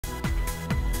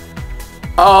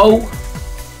Oh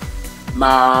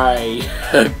my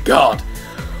God.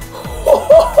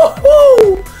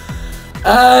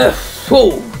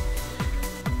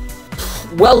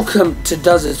 Welcome to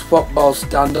Does Football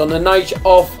Stand on a night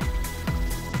of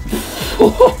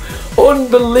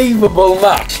unbelievable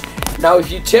match. Now,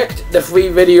 if you checked the 3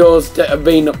 videos that have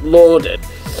been uploaded,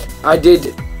 I did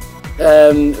 3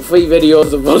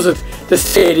 videos of us at the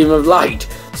Stadium of Light.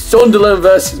 Sunderland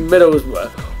versus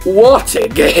Middlesbrough. What a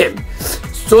game!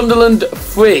 Sunderland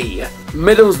 3,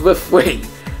 Middlesbrough 3.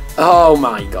 Oh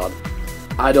my God,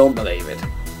 I don't believe it.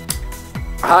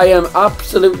 I am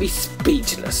absolutely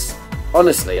speechless.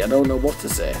 Honestly, I don't know what to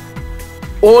say.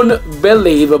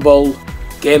 Unbelievable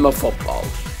game of football.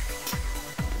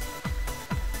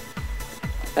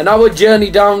 And our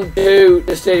journey down to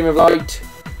the Stadium of Light,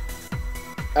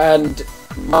 and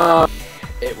man,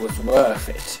 it was worth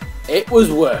it. It was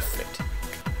worth it.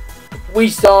 We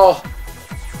saw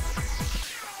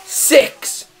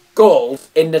 6 goals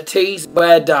in the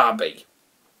T-Square derby.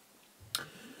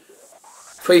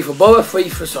 3 for Boro, 3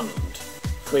 for Sunderland.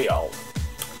 3-all.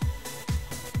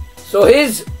 So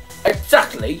here's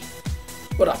exactly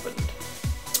what happened.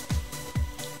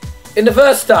 In the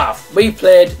first half, we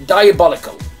played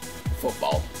diabolical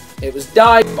football. It was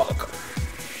diabolical.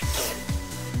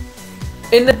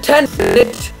 In the 10th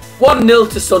minute, 1-0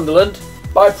 to Sunderland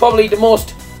by probably the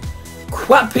most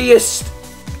crappiest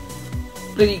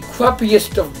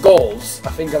of goals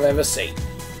I think I've ever seen.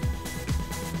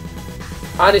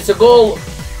 And it's a goal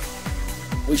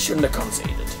we shouldn't have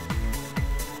conceded.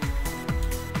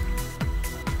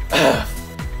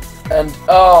 And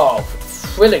oh,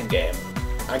 thrilling game.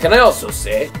 And can I also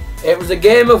say, it was a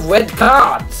game of red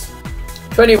cards.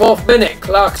 24th minute,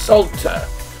 Clark Salter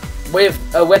with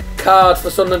a red card for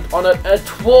Sunderland on an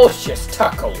atrocious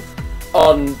tackle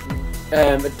on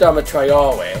Adama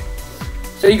Traore.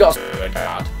 So he got a red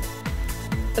card.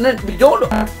 And then we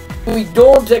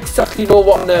don't exactly know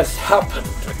what on earth happened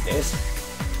with this.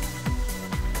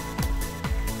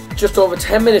 Just over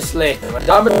 10 minutes later,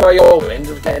 Adama Traore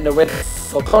ended up getting a red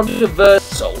for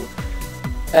controversial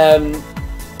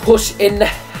push in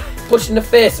the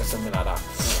face or something like that.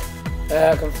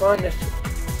 I can find it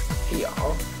here.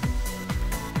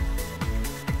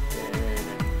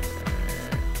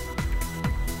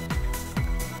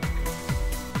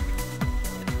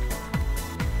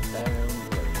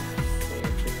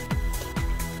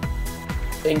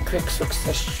 In quick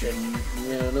succession,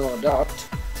 you know that.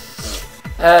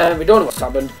 We don't know what's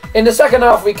happened. In the second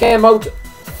half, we came out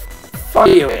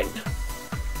firing.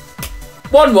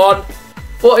 1-1,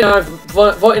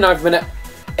 49th minute.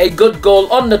 A good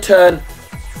goal on the turn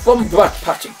from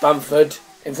Patrick Bamford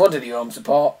in front of the home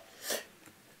support.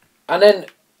 And then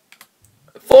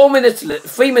 3 minutes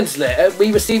later,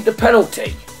 we received a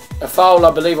penalty. A foul, I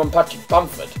believe, on Patrick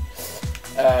Bamford.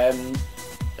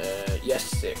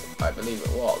 Yes, I believe it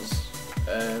was.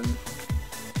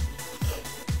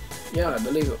 Yeah, I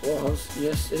believe it was.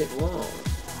 Yes, it was.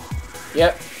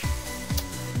 Yep.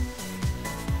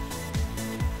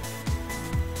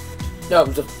 No, it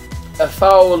was a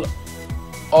foul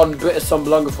on British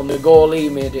Somblonga from the goalie. He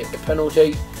made it a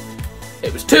penalty.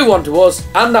 It was 2-1 to us,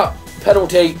 and that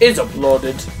penalty is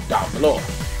uploaded down below.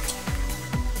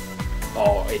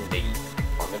 Or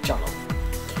on the channel.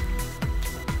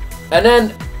 And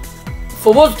then,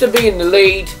 for us to be in the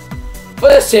lead, for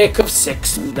the sake of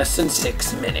less than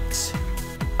 6 minutes.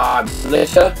 Hours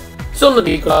later, Sunderland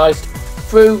equalised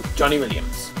through Johnny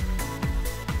Williams.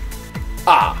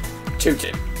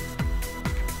 2-2.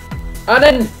 And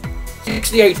then,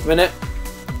 68th minute,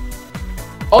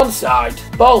 onside,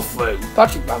 ball through,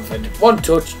 Patrick Bamford, 1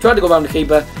 touch, tried to go around the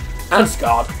keeper, and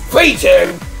scored.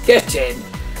 3-2, get in,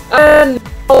 and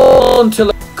on to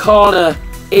the corner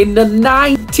in the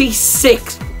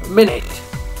 96th minute.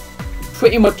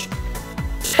 Pretty much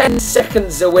 10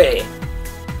 seconds away.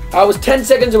 I was 10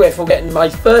 seconds away from getting my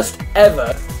first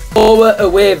ever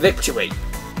away victory.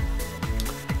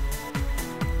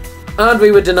 And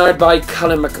we were denied by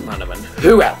Callum mcmanaman.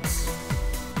 Who else?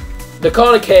 The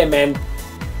corner came in.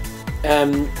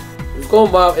 It was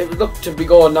going well. It looked to be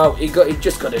going now. He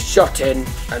just got a shot in,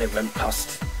 and it went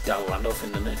past Dan Randolph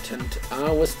in the net, and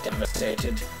I was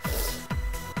devastated.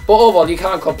 But overall, you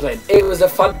can't complain. It was a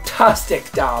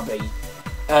fantastic derby,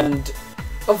 and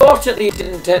unfortunately, it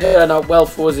didn't turn out well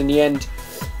for us in the end.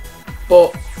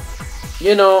 But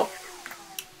you know,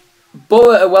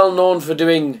 Boro are well known for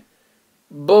doing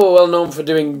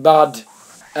bad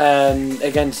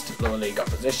against lower league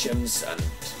oppositions, and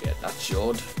yeah, that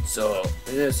showed. So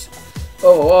yes,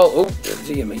 overall,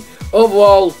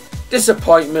 overall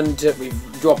disappointment.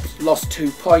 We've lost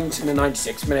 2 points in the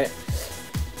 96th minute.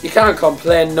 You can't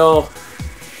complain, no.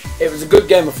 It was a good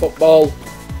game of football.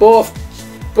 Both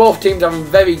teams having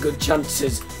very good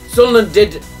chances. Sunderland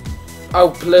did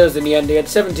outplay us in the end. They had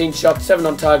 17 shots, 7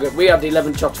 on target. We had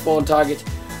 11 shots, 4 on target.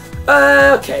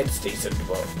 Okay, it's decent,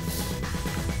 but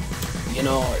you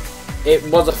know, it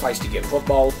was a feisty game of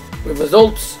football. With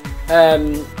results,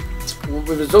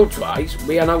 wise,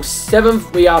 we are now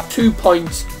 7th. We are 2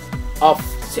 points off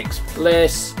 6th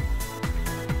place.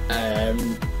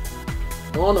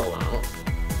 Oh no,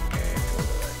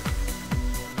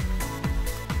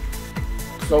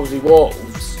 so obviously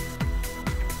Wolves.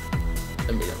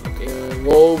 Let me look.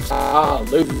 Wolves are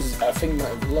losing. I think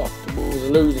that was lost. Wolves are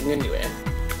losing anyway.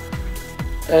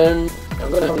 I'm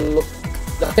gonna have a look.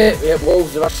 Yeah,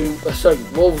 Wolves are actually. Sorry,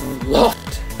 Wolves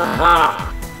lost.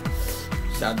 Aha!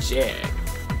 Sad shame.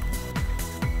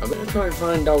 I'm gonna try and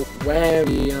find out where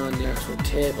we are in the actual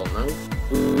table now.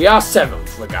 We are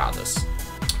 7th, regardless.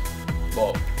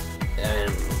 But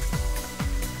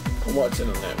from what's in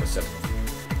on there, we're 7th.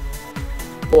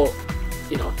 But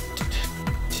you know,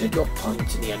 to drop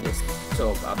points in the end is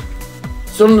so bad.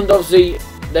 Sunderland, obviously,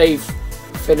 they've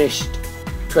finished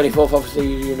 24th.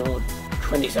 Obviously, you know,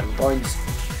 27 points.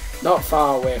 Not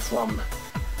far away from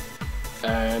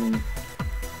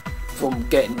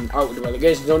getting out of the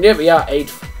relegation zone. Yeah, we are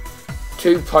 8th,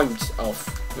 2 points off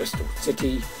Bristol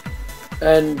City,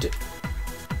 and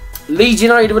Leeds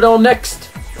United were on next.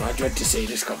 I dread to see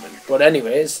this coming, but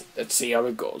anyways, let's see how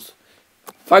it goes.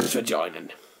 Thanks for joining.